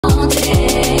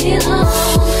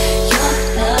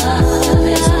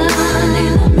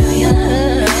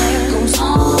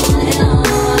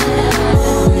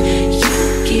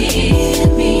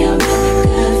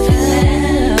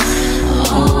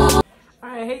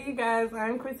Hey you guys,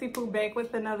 I'm Chrissy Pooh back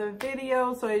with another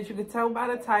video. So as you can tell by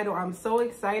the title, I'm so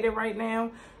excited right now.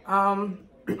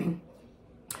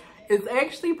 It's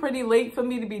actually pretty late for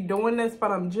me to be doing this,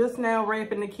 but I'm just now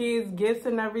wrapping the kids' gifts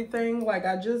and everything. Like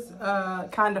I just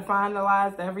kind of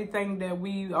finalized everything that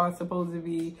we are supposed to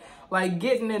be like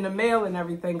getting in the mail and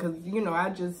everything. Cause you know,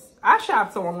 I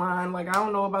shopped online. Like I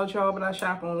don't know about y'all, but I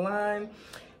shop online.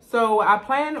 So I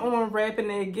plan on wrapping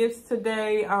their gifts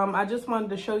today. I just wanted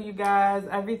to show you guys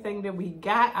everything that we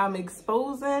got. I'm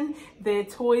exposing their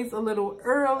toys a little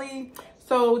early.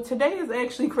 So today is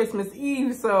actually Christmas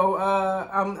Eve. So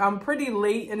I'm pretty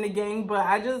late in the game,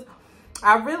 but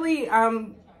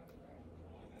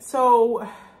so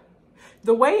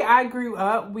the way I grew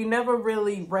up, we never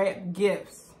really wrapped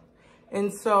gifts.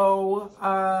 And so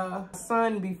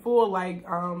son before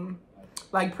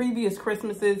like previous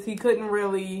Christmases, he couldn't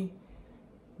really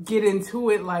get into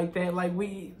it like that.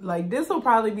 Like this will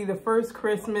probably be the first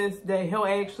Christmas that he'll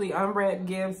actually unwrap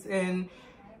gifts, and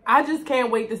I just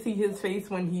can't wait to see his face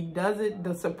when he does it,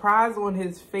 the surprise on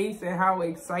his face and how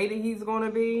excited he's going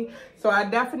to be. So I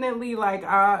definitely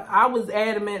I was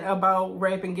adamant about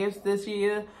wrapping gifts this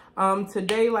year.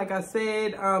 Today, like I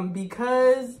said,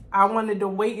 because I wanted to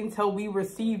wait until we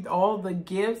received all the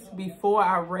gifts before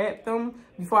I wrapped them,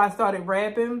 before I started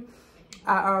wrapping.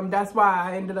 That's why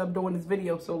I ended up doing this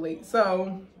video so late.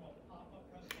 So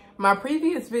my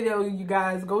previous video, you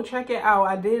guys, go check it out.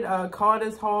 I did a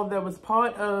Carter's haul that was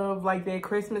part of like their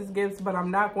Christmas gifts, but I'm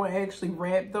not going to actually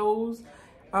wrap those.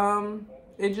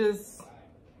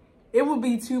 It would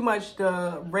be too much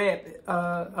to wrap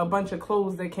a bunch of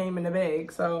clothes that came in the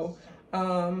bag. So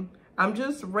I'm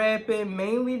just wrapping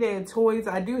mainly their toys.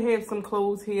 I do have some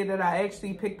clothes here that I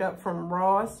actually picked up from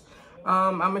Ross.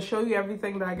 I'm going to show you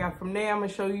everything that I got from there. I'm going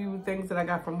to show you things that I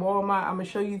got from Walmart. I'm going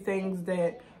to show you things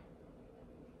that,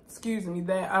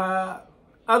 that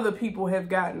other people have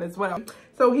gotten as well.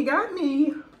 So he got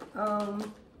me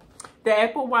the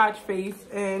Apple Watch face,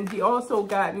 and he also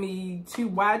got me 2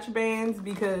 watch bands,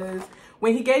 because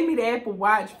when he gave me the Apple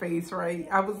Watch face, right,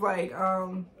 I was like,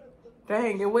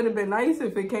 dang, it would have been nice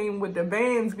if it came with the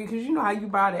bands, because you know how you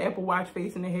buy the Apple Watch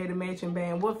face and it had a matching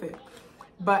band with it.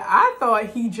 But I thought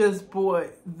he just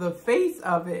bought the face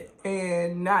of it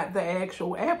and not the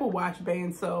actual Apple Watch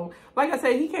band. So, like I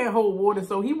said, he can't hold water.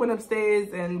 So he went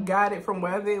upstairs and got it from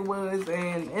wherever it was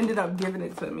and ended up giving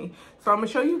it to me. So I'm going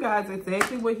to show you guys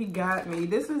exactly what he got me.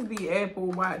 This is the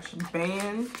Apple Watch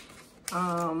band.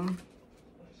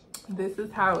 This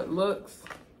is how it looks.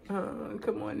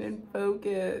 Come on in,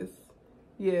 focus.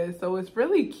 Yeah, so it's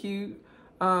really cute.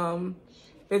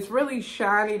 It's really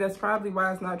shiny. That's probably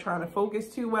why it's not trying to focus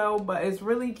too well, but it's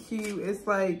really cute. It's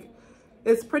like,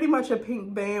 it's pretty much a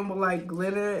pink band with like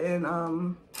glitter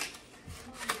and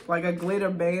like a glitter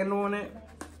band on it.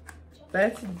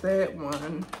 That's that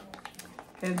one.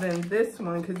 And then this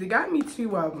one, because he got me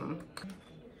 2 of them.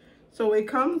 So it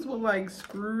comes with like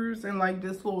screws and like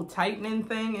this little tightening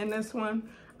thing in this one.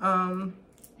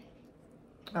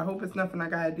 I hope it's nothing I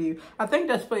gotta do. I think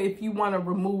that's for if you want to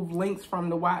remove links from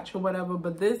the watch or whatever,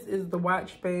 but this is the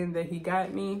watch band that he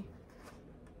got me.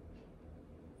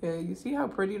 Yeah, you see how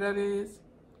pretty that is?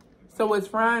 So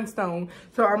it's rhinestone.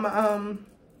 So I'm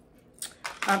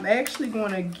actually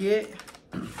going to get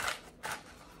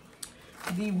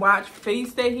the watch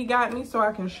face that he got me so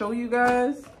I can show you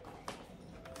guys.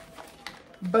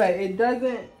 But it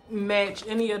doesn't match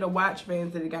any of the watch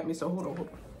bands that he got me, so hold on.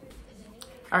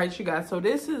 All right, you guys, so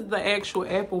this is the actual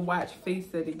Apple Watch face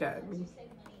that he got me.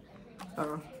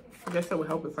 I guess that would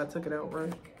help if I took it out,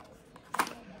 right?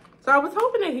 So I was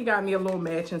hoping that he got me a little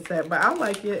matching set, but I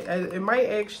like it. It might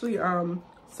actually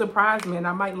surprise me, and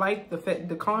I might like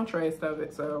the contrast of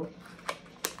it. So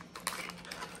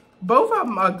both of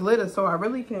them are glitter, so I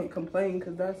really can't complain,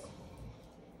 because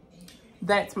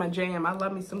that's my jam. I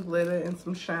love me some glitter and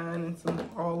some shine and some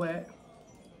all that.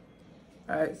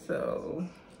 All right, so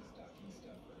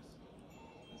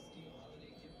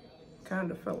kind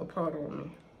of fell apart on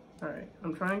me. All right,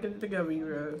 I'm trying to get it together,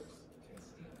 you guys.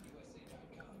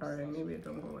 All right, maybe it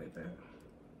don't go like that.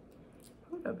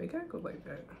 Hold up, it can't go like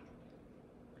that.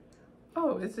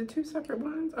 Oh, is it 2 separate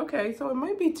ones? Okay, so it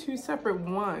might be 2 separate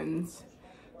ones.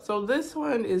 So this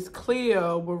one is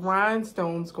clear with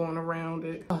rhinestones going around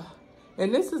it.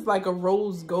 And this is like a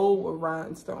rose gold with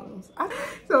rhinestones.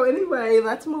 So anyway,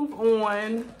 let's move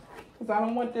on, because I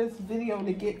don't want this video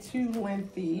to get too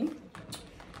lengthy.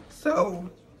 So,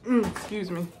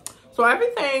 excuse me. So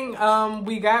everything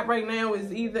we got right now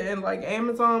is either in like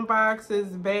Amazon boxes,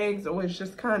 bags, or it's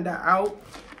just kind of out.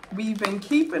 We've been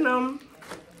keeping them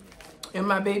in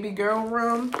my baby girl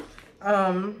room.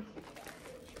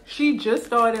 She just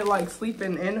started like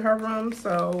sleeping in her room,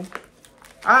 so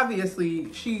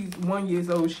obviously she's 1 year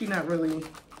old. She not really,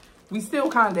 we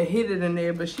still kind of hid it in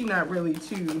there, but she not really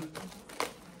too.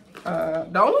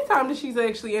 The only time that she's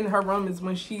actually in her room is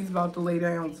when she's about to lay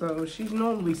down. So she's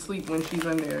normally asleep when she's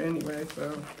in there anyway.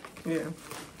 So yeah.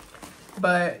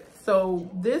 But so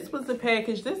this was the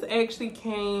package. This actually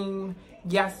came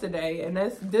yesterday, and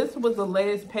this was the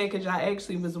last package I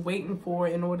actually was waiting for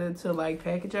in order to like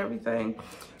package everything.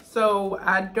 So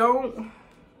I don't,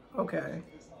 okay.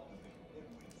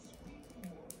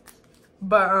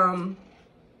 But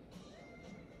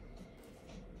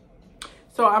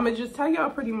so I'm gonna just tell y'all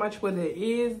pretty much what it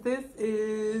is. This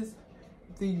is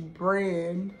the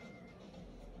brand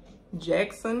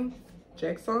Jackson.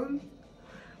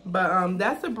 But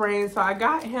that's the brand. So I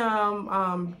got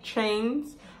him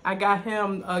chains. I got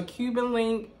him a Cuban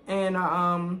link and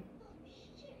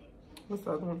what's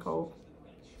the other one called?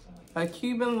 A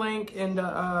Cuban link and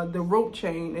the rope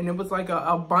chain, and it was like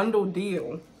a bundle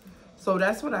deal. So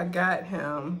that's what I got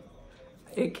him.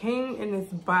 It came in this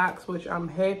box, which I'm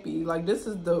happy. Like, this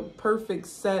is the perfect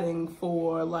setting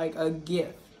for like a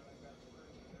gift.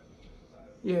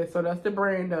 Yeah, so that's the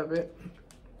brand of it.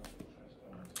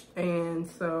 And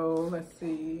so let's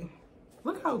see.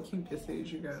 Look how cute this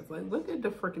is, you guys. Like, look at the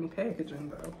freaking packaging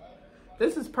though.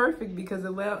 This is perfect because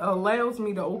it allows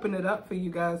me to open it up for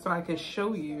you guys so I can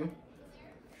show you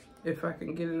if I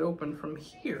can get it open from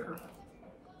here.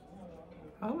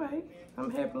 All right, I'm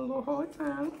having a little hard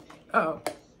time. Oh,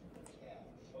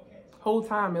 whole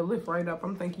time it lift right up.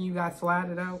 I'm thinking you guys slide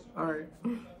it out. All right.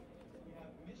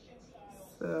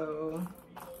 So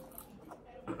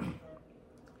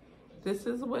this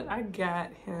is what I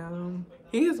got him.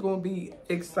 He is going to be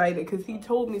excited because he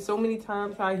told me so many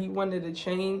times how he wanted a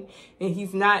chain and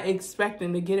he's not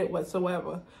expecting to get it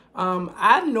whatsoever. I'm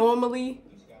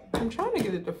trying to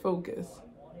get it to focus.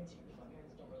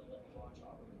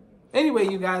 Anyway,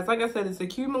 you guys, like I said, it's a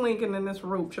Cuban link and then this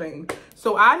rope chain.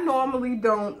 So I normally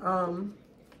don't,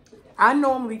 I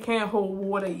normally can't hold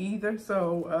water either.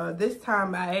 So this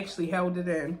time I actually held it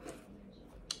in.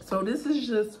 So this is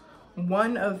just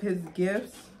one of his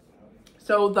gifts.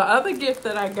 So the other gift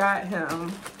that I got him,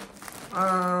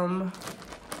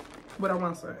 what I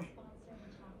want to say?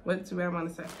 What do I want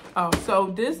to say? Oh, so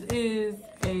this is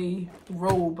a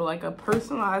robe, like a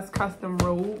personalized custom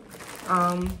robe.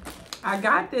 I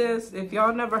got this, if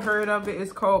y'all never heard of it,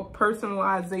 it's called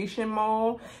Personalization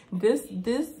Mall. This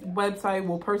website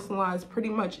will personalize pretty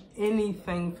much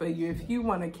anything for you. If you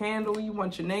want a candle, you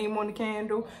want your name on the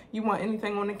candle, you want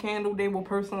anything on the candle, they will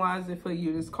personalize it for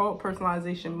you. It's called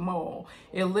Personalization Mall.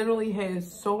 It literally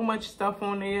has so much stuff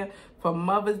on there for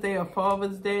Mother's Day or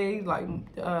Father's Day, like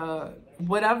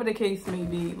whatever the case may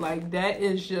be. Like, that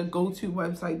is your go-to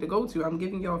website to go to. I'm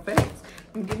giving y'all facts.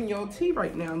 I'm giving y'all tea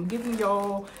right now. I'm giving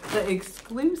y'all the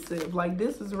exclusive. Like,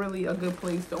 this is really a good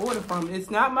place to order from.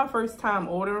 It's not my first time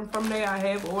ordering from there. I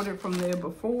have ordered from there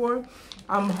before.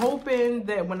 I'm hoping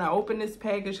that when I open this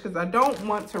package, because I don't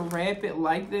want to wrap it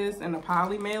like this in a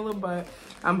poly mailer, but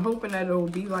I'm hoping that it will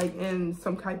be like in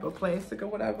some type of plastic or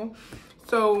whatever.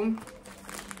 So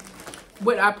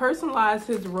what I personalized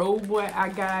his robe with, I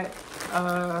got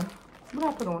what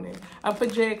I put on there? I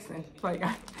put Jackson. Like,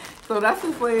 so that's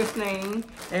his last name,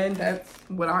 and that's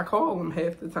what I call him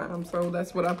half the time. So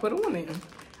that's what I put on there.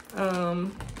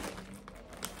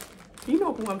 You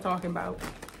know who I'm talking about.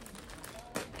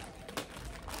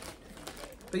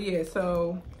 But yeah,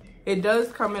 so it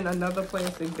does come in another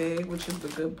plastic bag, which is the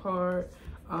good part.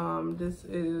 This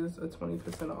is a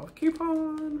 20% off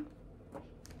coupon.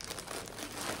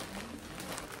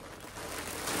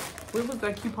 Where was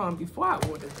that coupon before I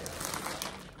ordered it?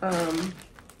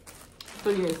 So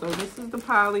yeah, so this is the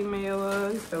poly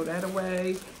mailer, throw that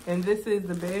away. And this is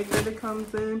the bag that it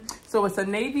comes in. So it's a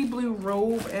navy blue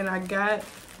robe, and I got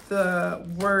the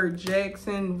word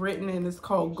Jackson written, and it's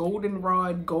called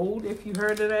Goldenrod Gold, if you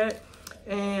heard of that.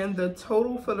 And the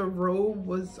total for the robe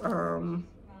was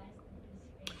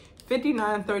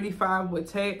 $59.35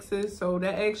 with taxes, so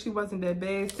that actually wasn't that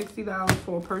bad. $60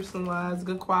 for a personalized,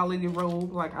 good quality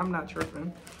robe. Like, I'm not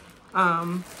tripping.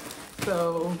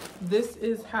 So this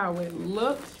is how it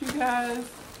looks, you guys.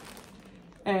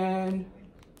 And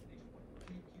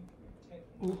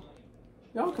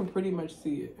y'all can pretty much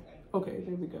see it. Okay,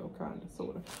 there we go, kind of,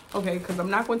 sort of. Okay, because I'm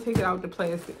not going to take it out the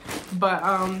plastic. But,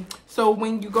 so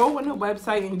when you go on the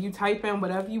website and you type in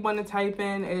whatever you want to type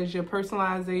in as your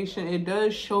personalization, it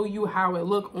does show you how it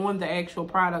look on the actual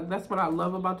product. That's what I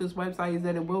love about this website, is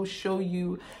that it will show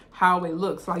you how it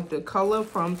looks. Like the color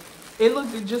from, it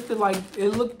looked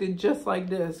just like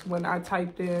this when I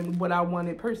typed in what I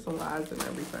wanted personalized and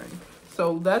everything.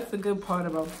 So that's the good part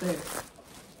about this.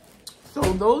 So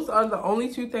those are the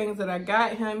only two things that I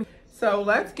got him. So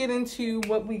let's get into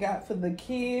what we got for the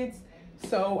kids.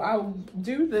 So I'll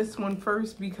do this one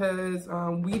first because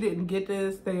we didn't get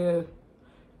this. Their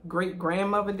great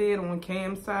grandmother did on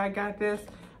Cam's side got this.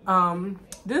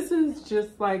 This is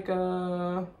just like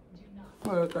a,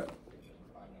 what is that?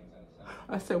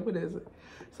 I said, what is it?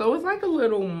 So it's like a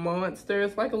little monster.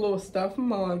 It's like a little stuffed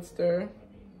monster.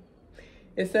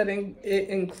 It said it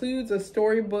includes a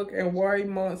storybook and worry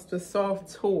monster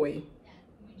soft toy.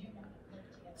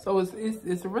 So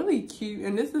it's really cute,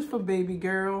 and this is for baby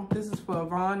girl. This is for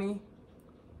Avani.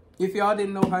 If y'all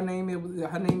didn't know her name,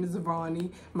 her name is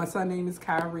Avani. My son's name is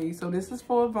Kyrie. So this is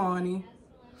for Avani.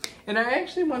 And I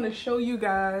actually want to show you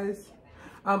guys.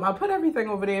 I put everything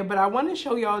over there, but I want to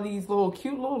show y'all these little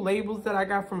cute little labels that I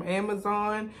got from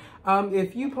Amazon.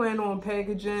 If you plan on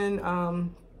packaging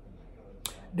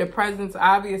the presents,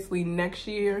 obviously next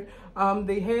year,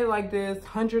 they had like this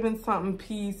 100 and something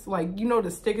piece, like, you know, the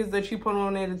stickers that you put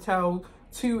on there to tell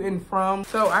to and from.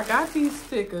 So I got these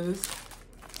stickers.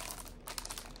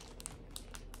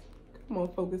 Come on,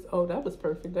 focus. Oh, that was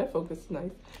perfect. That focus is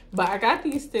nice. But I got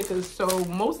these stickers. So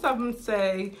most of them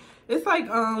say, it's like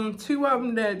two of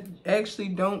them that actually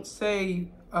don't say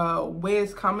where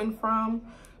it's coming from.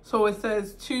 So it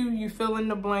says to, you fill in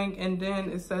the blank, and then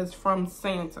it says from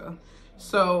Santa.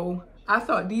 So I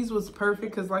thought these was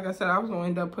perfect because, like I said, I was going to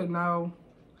end up putting out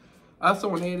us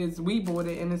on it as we bought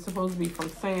it, and it's supposed to be from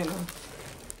Santa.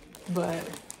 But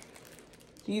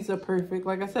these are perfect.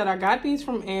 Like I said, I got these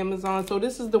from Amazon. So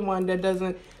this is the one that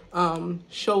doesn't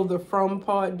show the from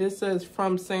part. This says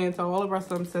from Santa. All of our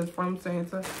stuff says from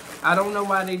Santa. I don't know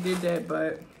why they did that,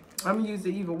 but I'm going to use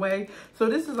it either way. So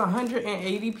this is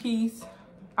 180 piece.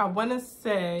 I want to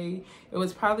say it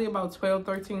was probably about $12,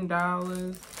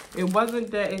 $13. It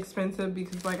wasn't that expensive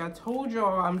because, like I told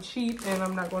y'all, I'm cheap and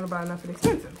I'm not going to buy nothing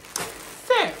expensive.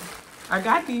 So I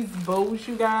got these bows,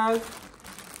 you guys.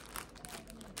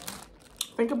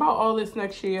 Think about all this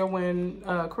next year when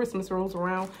Christmas rolls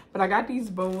around. But I got these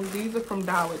bows. These are from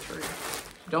Dollar Tree.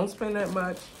 Don't spend that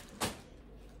much.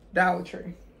 Dollar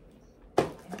Tree. All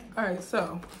right,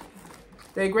 so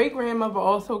their great-grandmother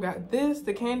also got this,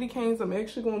 the candy canes. I'm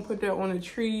actually going to put that on a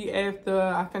tree after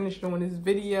I finish doing this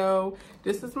video.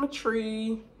 This is my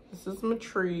tree. This is my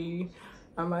tree.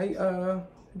 I might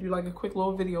do like a quick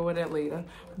little video of that later.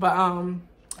 But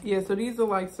yeah, so these are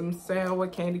like some sour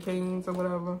candy canes or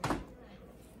whatever.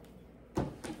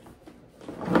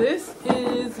 This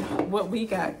is what we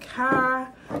got Kai.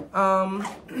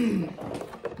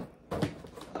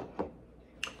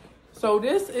 So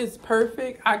this is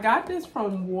perfect. I got this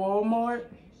from Walmart.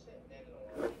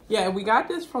 Yeah, we got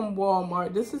this from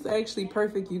Walmart. This is actually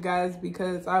perfect, you guys,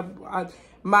 because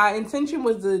my intention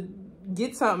was to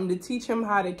get something to teach him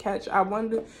how to catch. I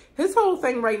wonder, his whole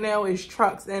thing right now is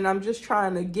trucks, and I'm just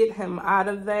trying to get him out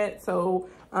of that. So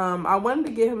I wanted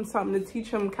to get him something to teach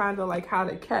him kind of like how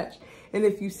to catch. And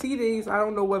if you see these, I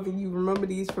don't know whether you remember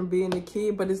these from being a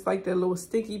kid, but it's like that little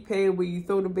sticky pad where you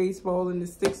throw the baseball and it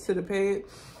sticks to the pad.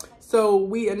 So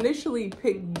we initially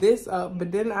picked this up,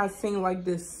 but then I seen like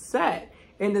this set,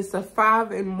 and it's a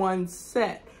 5-in-1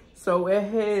 set. So it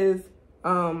has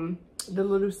the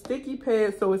little sticky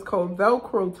pad, so it's called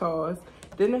Velcro toss.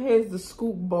 Then it has the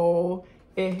scoop ball.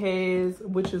 It has,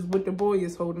 which is what the boy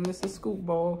is holding, it's a scoop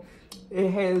ball.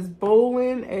 It has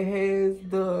bowling, it has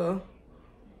the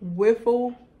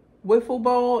wiffle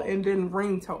ball, and then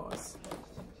ring toss.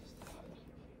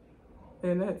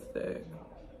 And that's that.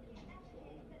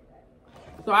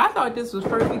 So I thought this was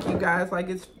perfect, you guys. Like,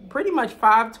 it's pretty much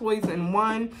 5 toys in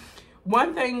one.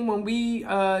 One thing when we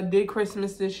did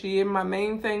Christmas this year, my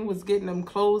main thing was getting them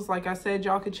clothes. Like I said,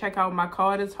 y'all could check out my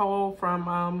Carter's haul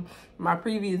from my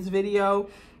previous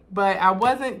video. But I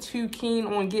wasn't too keen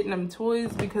on getting them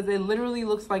toys because it literally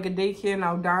looks like a daycare in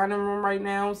our dining room right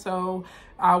now. So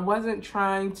I wasn't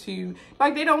trying to,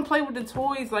 like, they don't play with the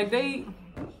toys. Like,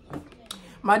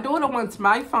 my daughter wants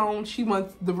my phone. She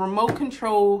wants the remote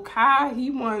control. Kai,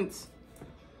 he wants,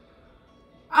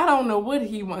 I don't know what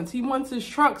he wants. He wants his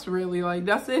trucks, really. Like,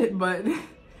 that's it. But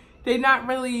they're not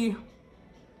really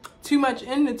too much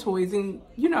in the toys. And,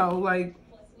 you know, like,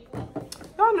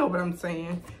 y'all know what I'm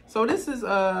saying. So this is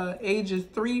ages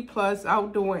 3+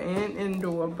 outdoor and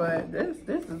indoor. But this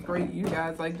is great, you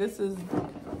guys. Like, this is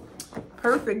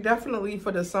perfect, definitely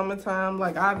for the summertime.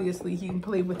 Like, obviously he can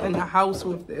play within the house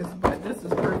with this, but this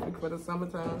is perfect for the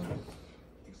summertime.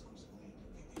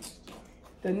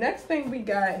 The next thing we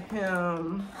got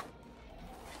him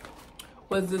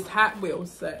was this Hot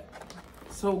Wheels set.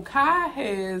 So Kai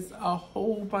has a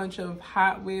whole bunch of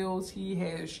Hot Wheels. He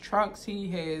has trucks. He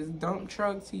has dump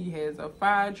trucks. He has a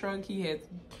fire truck. He has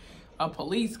a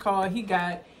police car. He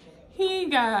got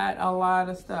a lot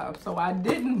of stuff. So I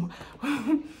didn't,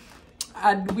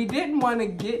 we didn't want to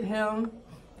get him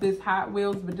this Hot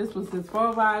Wheels, but this was his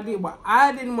father idea. Well,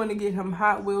 I didn't want to get him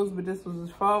Hot Wheels, but this was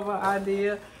his father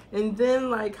idea. And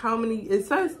then like how many, it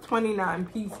says 29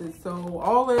 pieces. So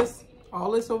all this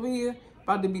over here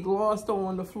about to be lost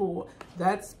on the floor.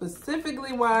 That's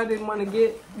specifically why I didn't want to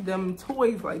get them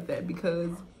toys like that, because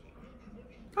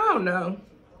I don't know.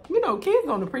 You know, kids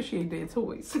don't appreciate their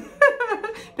toys.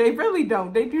 They really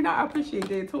don't. They do not appreciate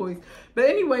their toys. But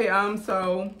anyway,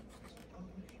 so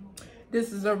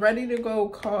this is a ready to go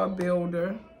car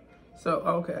builder. So,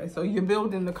 okay. So you're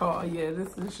building the car. Yeah,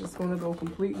 this is just going to go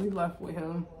completely left with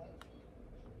him.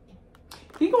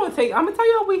 He's going to take, I'm going to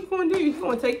tell y'all what he's going to do. He's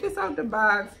going to take this out the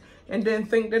box and then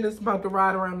think that it's about to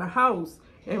ride around the house.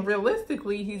 And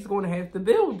realistically, he's going to have to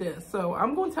build this. So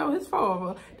I'm going to tell his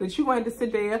father that you want to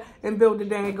sit there and build a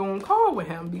daggone car with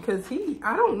him, because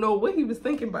I don't know what he was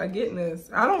thinking by getting this.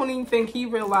 I don't even think he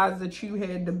realized that you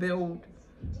had to build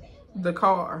the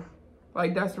car.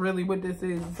 Like, that's really what this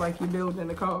is. It's like you're building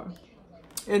a car.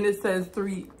 And it says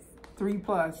 3+.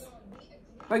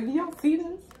 Like, do y'all see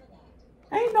this?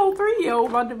 Ain't no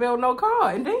 3-year-old about to build no car.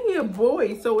 And then he a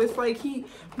boy. So it's like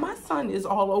my son is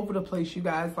all over the place, you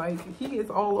guys. Like, he is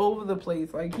all over the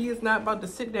place. Like, he is not about to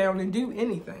sit down and do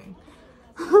anything.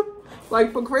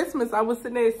 Like, for Christmas, I was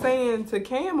sitting there saying to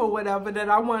Cam or whatever that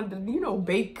I wanted to, you know,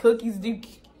 bake cookies, do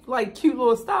like cute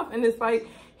little stuff. And it's like,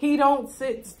 he don't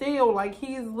sit still. Like,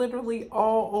 he is literally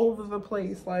all over the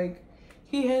place. Like,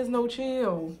 he has no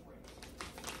chill.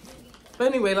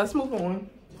 But anyway, let's move on.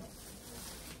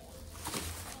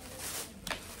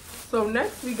 So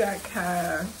next we got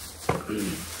Kai.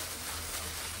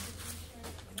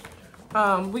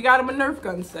 We got him a Nerf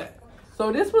gun set.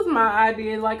 So this was my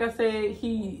idea. Like I said,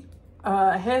 he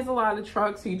has a lot of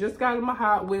trucks. He just got him a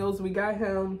Hot Wheels. We got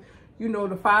him, you know,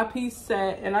 the 5-piece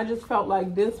set. And I just felt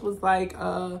like this was like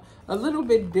a little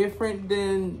bit different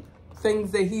than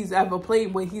things that he's ever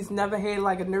played with. He's never had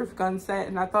like a Nerf gun set.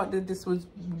 And I thought that this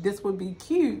would be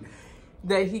cute,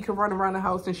 that he could run around the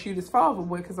house and shoot his father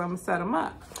with, because I'm gonna set him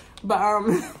up. But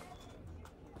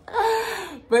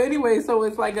but anyway, so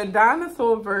it's like a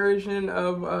dinosaur version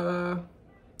of a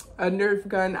Nerf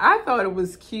gun. I thought it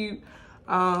was cute.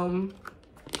 I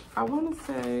want to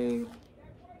say,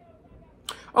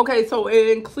 okay, so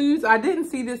it includes, I didn't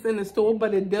see this in the store,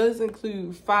 but it does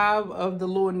include 5 of the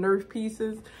little Nerf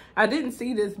pieces. I didn't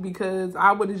see this because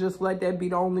I would have just let that be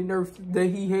the only Nerf that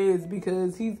he has,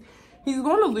 because he's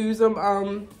going to lose them.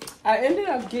 I ended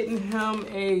up getting him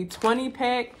a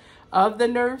 20-pack of the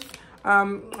Nerf.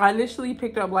 I initially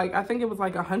picked up like, I think it was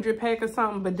like 100-pack or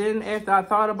something, but then after I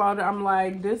thought about it, I'm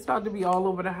like, this about to be all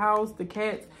over the house. The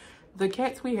cats,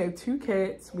 we have 2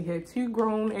 cats. We have 2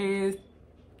 grown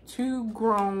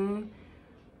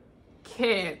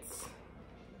cats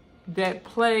that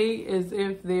play as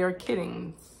if they're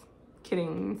kittens.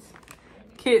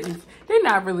 They're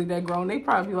not really that grown. They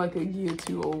probably like a year or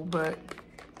 2 old, but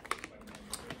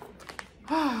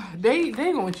they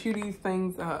gonna chew these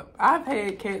things up. I've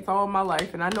had cats all my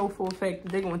life, and I know for a fact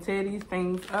that they're gonna tear these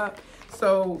things up.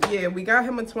 So yeah, we got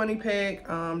him a 20-pack.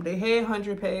 They had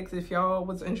 100 packs if y'all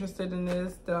was interested in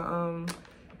this.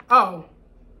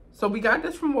 So we got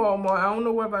this from Walmart. I don't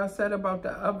know what I said about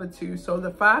the other 2. So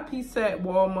the 5-piece set,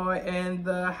 Walmart, and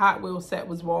the Hot Wheels set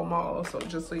was Walmart also,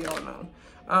 just so y'all know.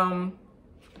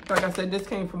 Like I said, this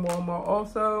came from Walmart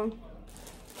also.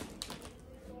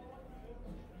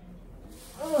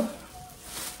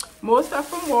 More stuff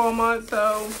from Walmart.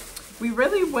 So we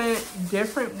really went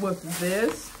different with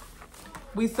this.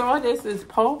 We saw this as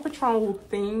Paw Patrol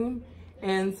theme,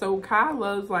 and so Kai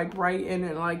loves like writing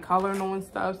and like coloring on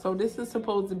stuff. So this is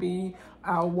supposed to be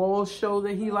our wall show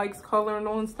that he likes coloring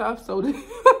on stuff. So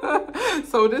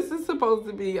so this is supposed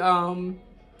to be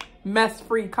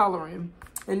mess-free coloring.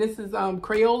 And this is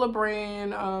Crayola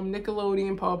brand,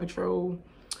 Nickelodeon Paw Patrol.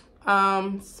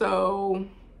 So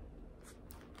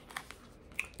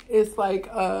it's like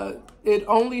it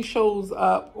only shows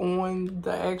up on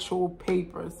the actual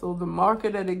paper. So the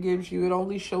marker that it gives you, it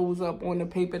only shows up on the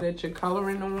paper that you're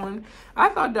coloring on. I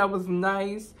thought that was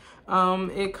nice.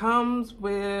 It comes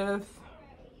with,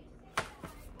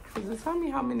 does it tell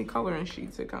me how many coloring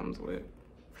sheets it comes with?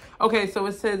 Okay, so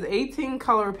it says 18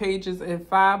 color pages and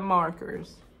 5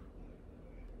 markers.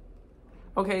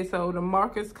 Okay, so the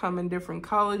markers come in different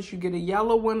colors. You get a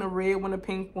yellow one, a red one, a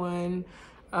pink one,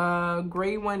 a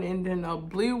gray one, and then a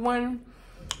blue one.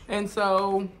 And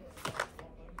so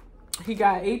He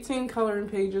got 18 coloring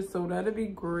pages, so that'll be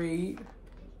great.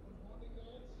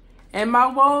 And my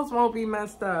walls won't be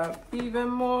messed up. Even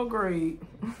more great.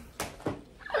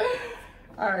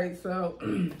 Alright, so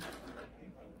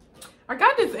I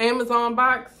got this Amazon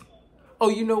box. Oh,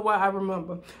 you know what? I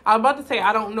remember. I was about to say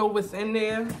I don't know what's in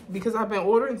there because I've been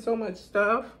ordering so much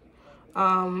stuff.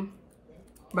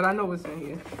 But I know what's in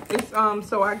here. It's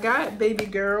so I got baby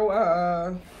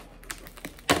girl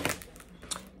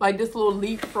like this little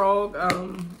leapfrog. I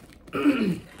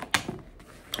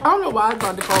don't know why I was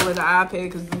about to call it an iPad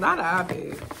because it's not an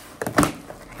iPad.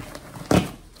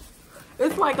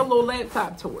 It's like a little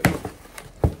laptop toy.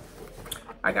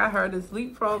 I got her this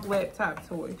leapfrog laptop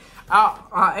toy.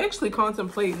 I actually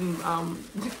contemplating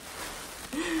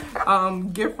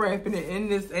gift wrapping it in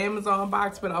this Amazon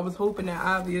box, but I was hoping that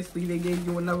obviously they gave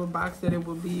you another box that it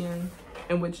would be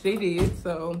in which they did.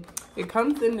 So it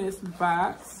comes in this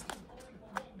box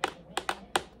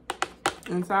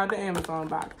inside the Amazon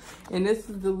box, and this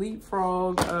is the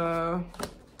leapfrog.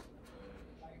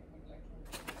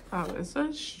 Oh, it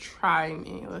says try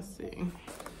me. Let's see.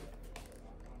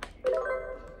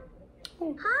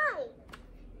 Oh. Hi.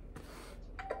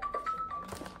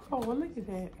 Oh, well, look at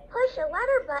that. Push a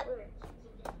letter button.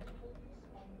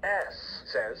 S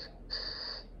says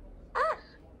F.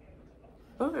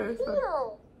 Okay. So,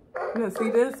 Feel. now, see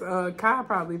this? Kai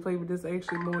probably played with this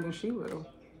actually more than she will.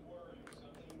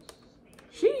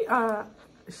 She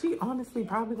honestly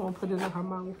probably gonna put it in her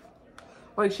mouth.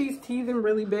 Like, she's teething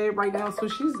really bad right now, so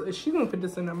she gonna put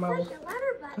this in her mouth. Push a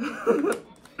letter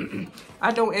button.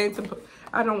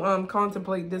 I don't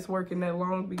contemplate this working that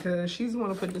long because she's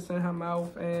gonna put this in her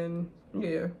mouth, and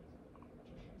yeah.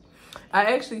 I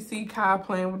actually see Kai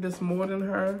playing with this more than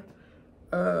her.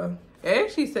 It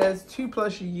actually says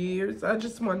 2+ years. I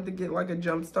just wanted to get like a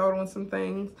jump start on some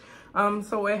things.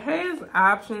 So it has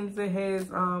options. It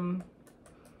has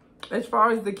as far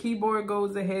as the keyboard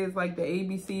goes, it has like the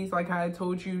ABCs, like how I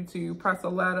told you to press a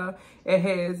letter. It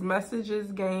has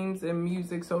messages, games, and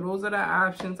music. So those are the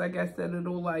options, I guess, that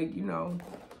it'll, like, you know,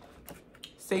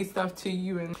 say stuff to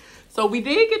you. And so we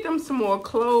did get them some more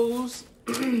clothes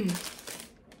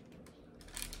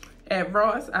at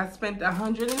Ross. I spent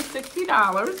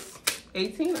 $160,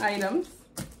 18 items.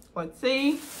 Let's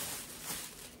see.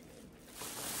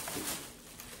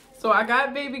 So I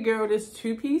got baby girl this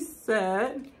 2-piece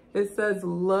set. It says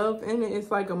love in it.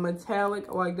 It's like a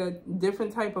metallic, like that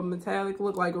different type of metallic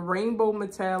look, like a rainbow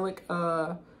metallic.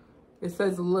 It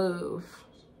says love.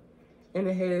 And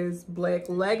it has black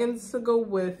leggings to go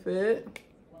with it.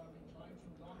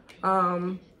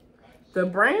 The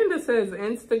brand that says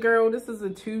Instagirl, this is a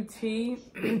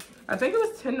 2T. I think it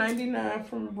was $10.99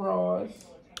 from Ross.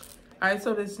 Alright,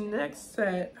 so this next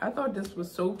set, I thought this was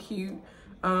so cute.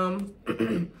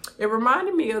 It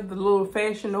reminded me of the little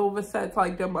Fashion Nova sets,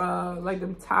 like them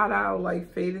tie-dye,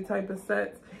 like faded type of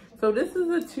sets. So this is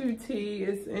a 2T.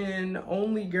 It's in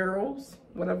Only Girls,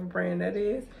 whatever brand that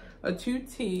is. A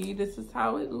 2T. This is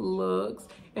how it looks.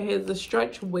 It has a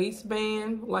stretch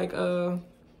waistband, like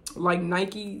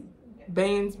Nike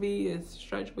bands be. It's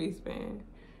stretch waistband.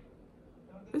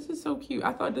 This is so cute.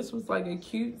 I thought this was like a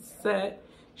cute set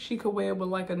she could wear with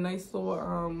like a nice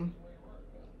little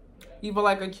either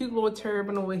like a cute little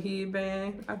turban or a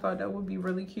headband. I thought that would be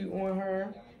really cute on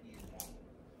her.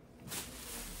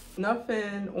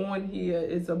 Nothing on here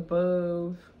is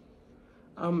above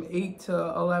 $8 to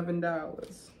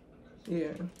 $11.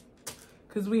 Yeah,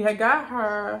 because we had got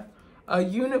her a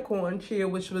unicorn chair,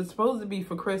 which was supposed to be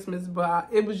for Christmas, but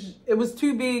it was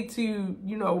too big to,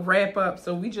 you know, wrap up,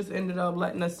 so we just ended up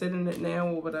letting her sit in it now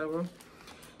or whatever.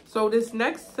 So this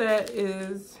next set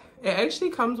is, it actually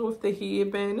comes with the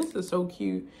headband. This is so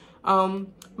cute.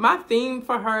 My theme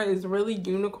for her is really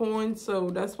unicorn, so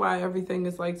that's why everything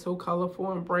is like so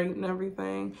colorful and bright and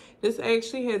everything. This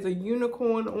actually has a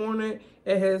unicorn on it.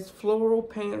 It has floral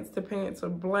pants. The pants are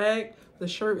black. The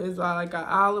shirt is like an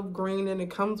olive green, and it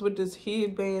comes with this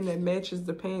headband that matches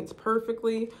the pants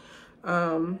perfectly.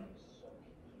 Yeah,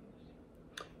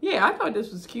 I thought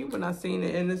this was cute when I seen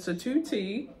it, and it's a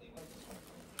 2T.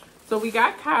 So we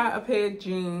got Kai a pair of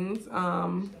jeans.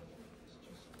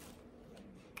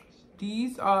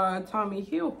 These are Tommy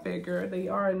Hilfiger. They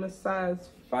are in a size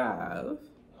 5.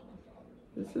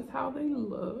 This is how they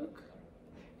look.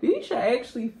 These should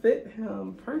actually fit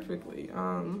him perfectly.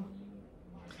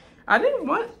 I didn't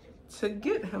want to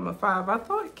get him a 5. I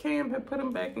thought Cam had put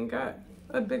him back and got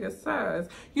a bigger size.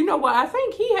 You know what? I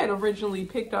think he had originally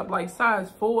picked up like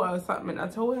size 4 or something. And I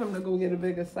told him to go get a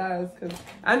bigger size because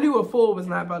I knew a 4 was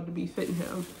not about to be fitting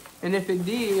him. And if it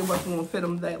did, it wasn't going to fit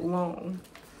him that long.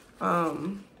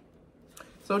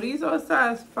 So these are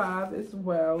size 5 as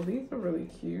well. These are really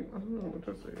cute. I don't know what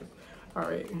this is. All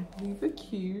right, these are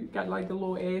cute. Got like the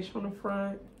little ash on the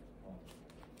front.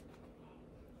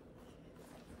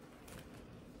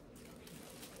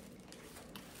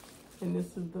 And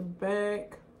this is the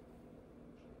back.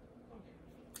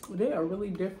 They are really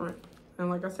different. And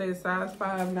like I said, size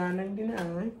 5,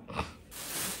 $9.99.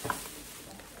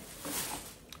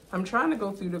 I'm trying to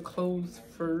go through the clothes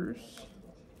first.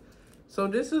 So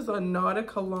this is a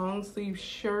Nautica long sleeve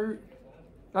shirt.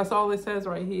 That's all it says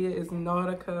right here is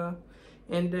Nautica.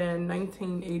 And then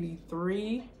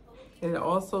 1983. And it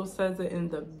also says it in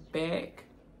the back.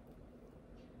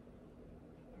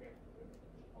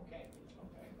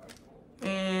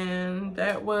 And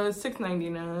that was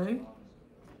 $6.99.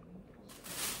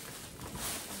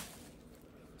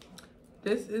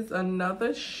 This is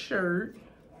another shirt.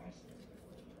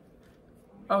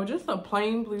 Oh, just a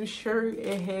plain blue shirt.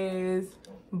 It has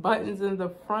buttons in the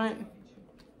front.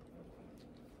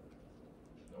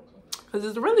 Cause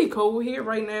it's really cold here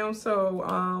right now,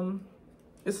 so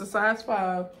it's a size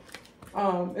 5.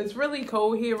 It's really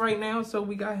cold here right now, so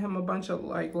we got him a bunch of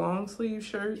like long sleeve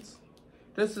shirts.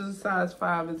 This is a size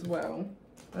 5 as well.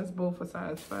 That's both a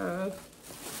size 5.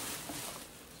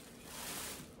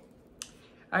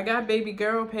 I got baby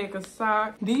girl pack of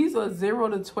socks. These are 0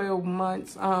 to 12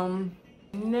 months.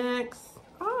 Next,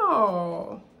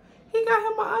 oh, he got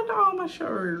him an Under Armour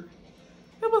shirt.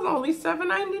 It was only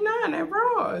 $7.99 at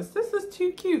Ross. This is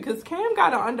too cute because Cam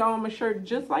got an Under Armour shirt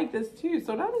just like this too.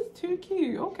 So that is too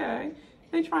cute. Okay,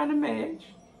 they trying to match.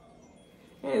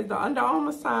 Here's the Under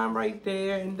Armour sign right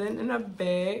there, and then in the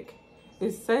back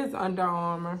it says Under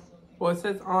Armour. Well, it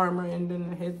says Armour, and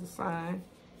then it has the sign.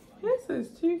 This is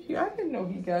too cute. I didn't know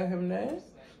he got him that.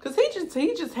 Cause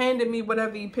he just handed me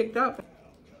whatever he picked up.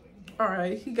 All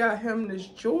right, he got him this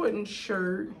Jordan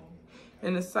shirt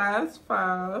in a size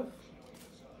 5.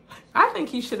 I think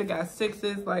he should have got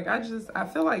 6s. Like I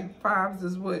feel like 5s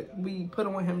is what we put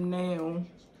on him now.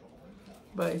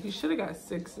 But he should have got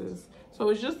 6s. So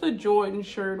it's just a Jordan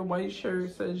shirt, a white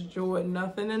shirt, says Jordan,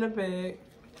 nothing in the back.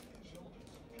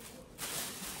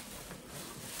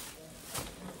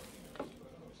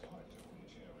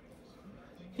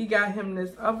 He got him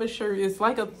this other shirt. It's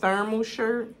like a thermal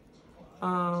shirt.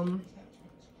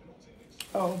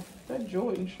 Oh, that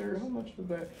Jordan shirt, how much was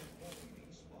that?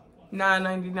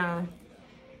 $9.99.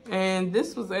 And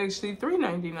this was actually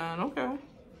 $3.99. Okay.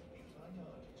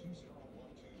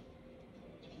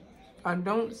 I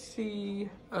don't see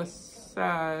a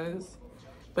size,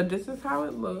 but this is how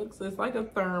it looks. It's like a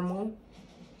thermal.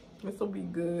 This will be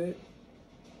good.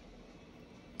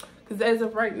 Because as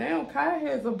of right now, Kai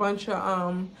has a bunch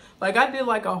of, like I did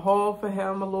like a haul for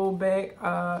him a little back,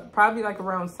 probably like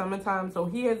around summertime. So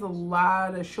he has a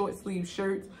lot of short sleeve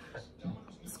shirts.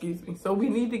 Excuse me. So we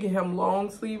need to get him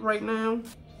long sleeve right now.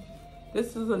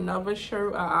 This is another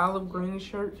shirt, an olive green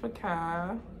shirt for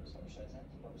Kai.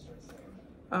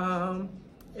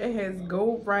 It has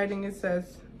gold writing. It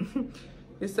says,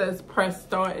 it says press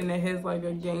start, and it has like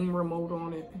a game remote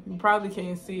on it. You probably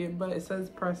can't see it, but it says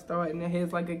press start, and it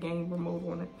has like a game remote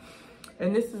on it.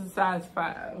 And this is a size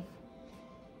 5.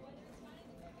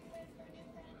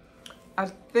 I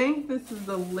think this is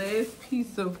the last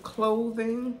piece of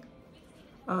clothing.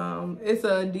 It's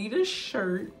a Adidas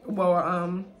shirt.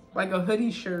 Well, like a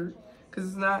hoodie shirt, because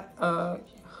it's not a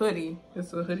hoodie.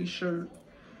 It's a hoodie shirt.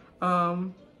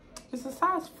 It's a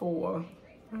size 4. All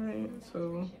right,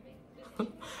 so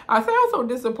I sound so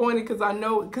disappointed because I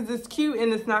know, because it's cute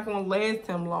and it's not going to last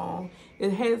him long.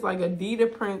 It has like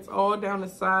Adidas prints all down the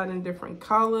side in different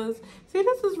colors. See,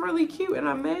 this is really cute, and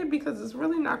I'm mad because it's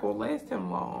really not going to last him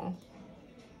long.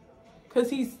 Because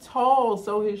he's tall,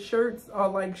 so his shirts are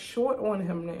like short on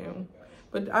him now.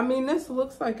 But I mean, this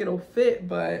looks like it'll fit,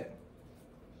 but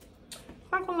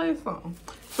it's not going to last long.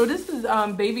 So this is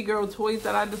baby girl toys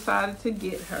that I decided to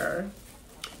get her.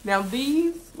 Now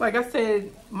these, like I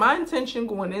said, my intention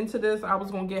going into this, I was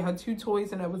going to get her 2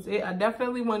 toys and that was it. I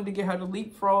definitely wanted to get her the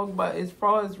Leapfrog, but as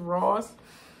far as Ross,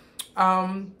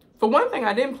 for one thing,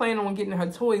 I didn't plan on getting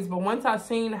her toys, but once I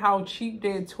seen how cheap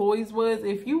their toys was,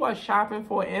 if you are shopping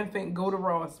for an infant, go to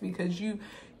Ross, because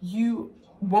you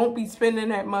won't be spending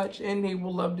that much and they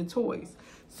will love the toys.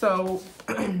 So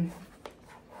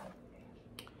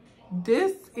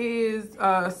this is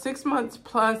 6 months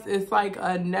plus. It's like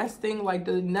a nesting, like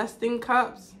the nesting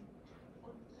cups.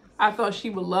 I thought she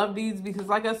would love these because,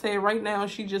 like I said, right now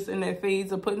she's just in that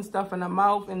phase of putting stuff in her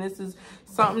mouth, and this is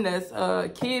something that's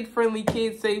kid-friendly,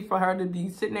 kid-safe for her to be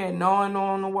sitting there gnawing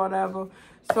on or whatever.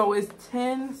 So it's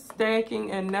 10 stacking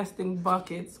and nesting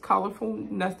buckets, colorful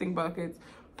nesting buckets,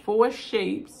 4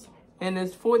 shapes, and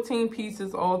it's 14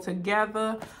 pieces all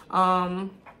together.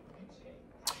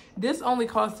 This only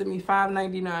costed me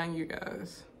 $5.99, you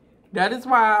guys. That is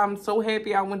why I'm so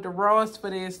happy I went to Ross for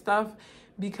their stuff,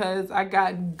 because I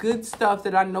got good stuff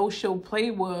that I know she'll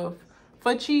play with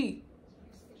for cheap.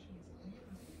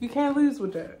 You can't lose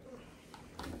with that.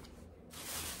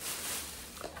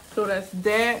 So that's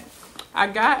that. I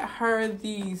got her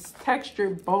these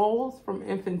textured bowls from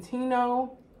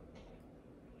Infantino.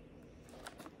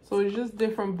 So it's just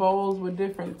different bowls with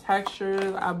different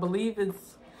textures. I believe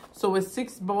it's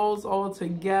 6 bowls all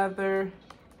together.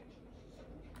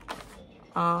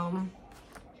 And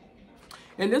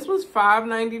this was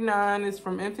 $5.99. It's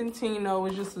from Infantino.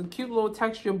 It's just a cute little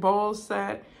texture bowl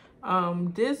set.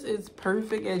 This is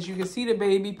perfect. As you can see the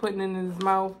baby putting it in his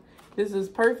mouth. This is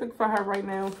perfect for her right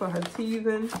now for her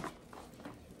teething.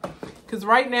 Because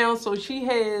right now, so she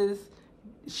has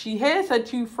her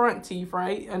 2 front teeth,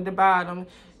 right, at the bottom.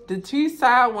 The 2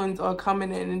 side ones are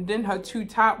coming in, and then her 2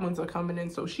 top ones are coming in.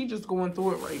 So she just going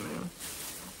through it right now.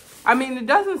 I mean, it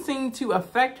doesn't seem to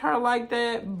affect her like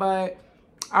that, but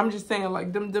I'm just saying,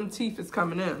 like, them teeth is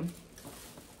coming in.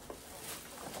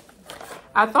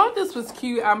 I thought this was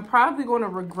cute. I'm probably going to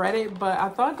regret it, but I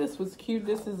thought this was cute.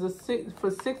 This is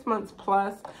for 6 months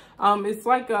plus. It's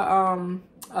like a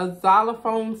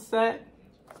xylophone set.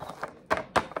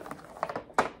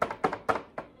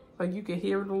 Like, you can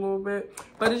hear it a little bit,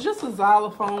 but it's just a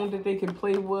xylophone that they can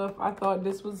play with. I thought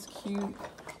this was cute.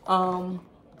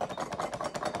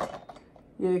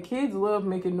 Yeah, kids love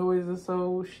making noises,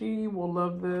 so she will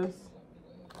love this.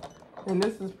 And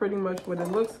this is pretty much what it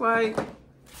looks like.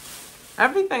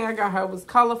 Everything I got her was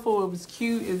colorful. It was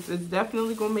cute. It's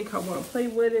definitely going to make her want to play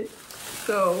with it.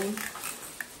 So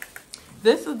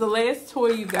this is the last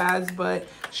toy, you guys. But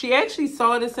she actually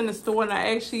saw this in the store, and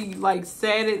I actually, like,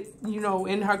 sat it, you know,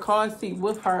 in her car seat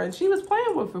with her. And she was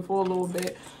playing with it for a little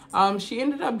bit. She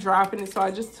ended up dropping it, so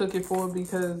I just took it for her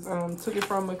because,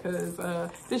 from her because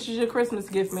this is your Christmas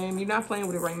gift, ma'am. You're not playing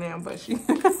with it right now, but she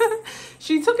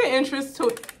she took an interest to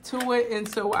it, and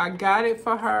so I got it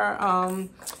for her.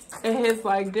 It has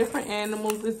like different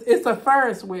animals. It's a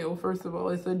Ferris wheel, first of all.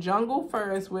 It's a jungle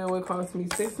Ferris wheel. It cost me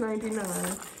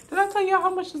 $6.99. Did I tell you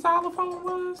how much the xylophone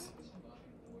was?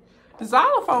 The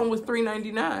xylophone was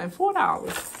 $3.99,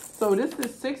 $4. So this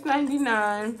is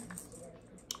 $6.99.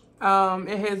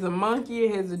 It has a monkey,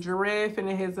 it has a giraffe, and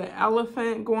it has an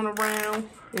elephant going around.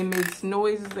 It makes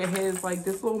noises. It has like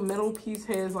this little middle piece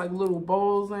has like little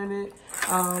bowls in it.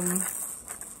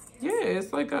 Yeah,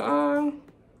 it's like a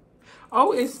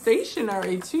oh, it's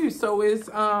stationary too. So it's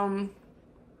a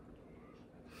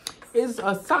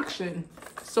suction.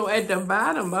 So at the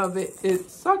bottom of it, it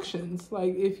suctions.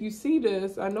 Like if you see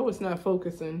this, I know it's not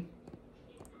focusing.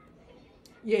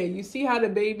 Yeah, you see how the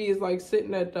baby is like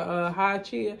sitting at the high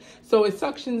chair? So it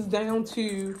suctions down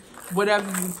to whatever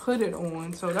you put it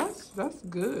on. So that's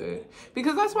good.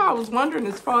 Because that's why I was wondering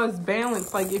as far as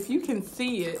balance, like if you can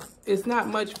see it, it's not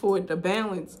much for it to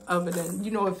balance other than, you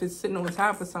know, if it's sitting on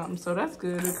top of something. So that's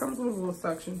good. It comes with a little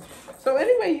suction. So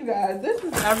anyway, you guys, this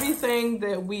is everything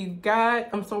that we've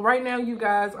got. So right now, you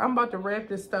guys, I'm about to wrap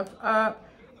this stuff up.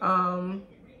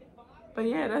 But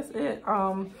yeah, that's it.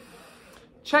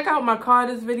 Check out my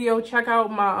Carter's video. Check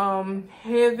out my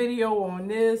hair video on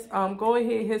this. Go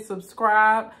ahead, hit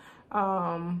subscribe.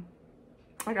 I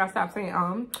gotta stop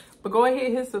saying but go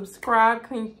ahead, hit subscribe.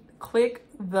 Click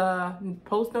the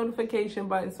post notification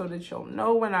button so that you'll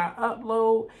know when I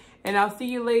upload. And I'll see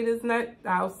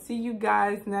you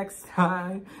guys next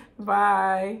time.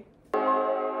 Bye.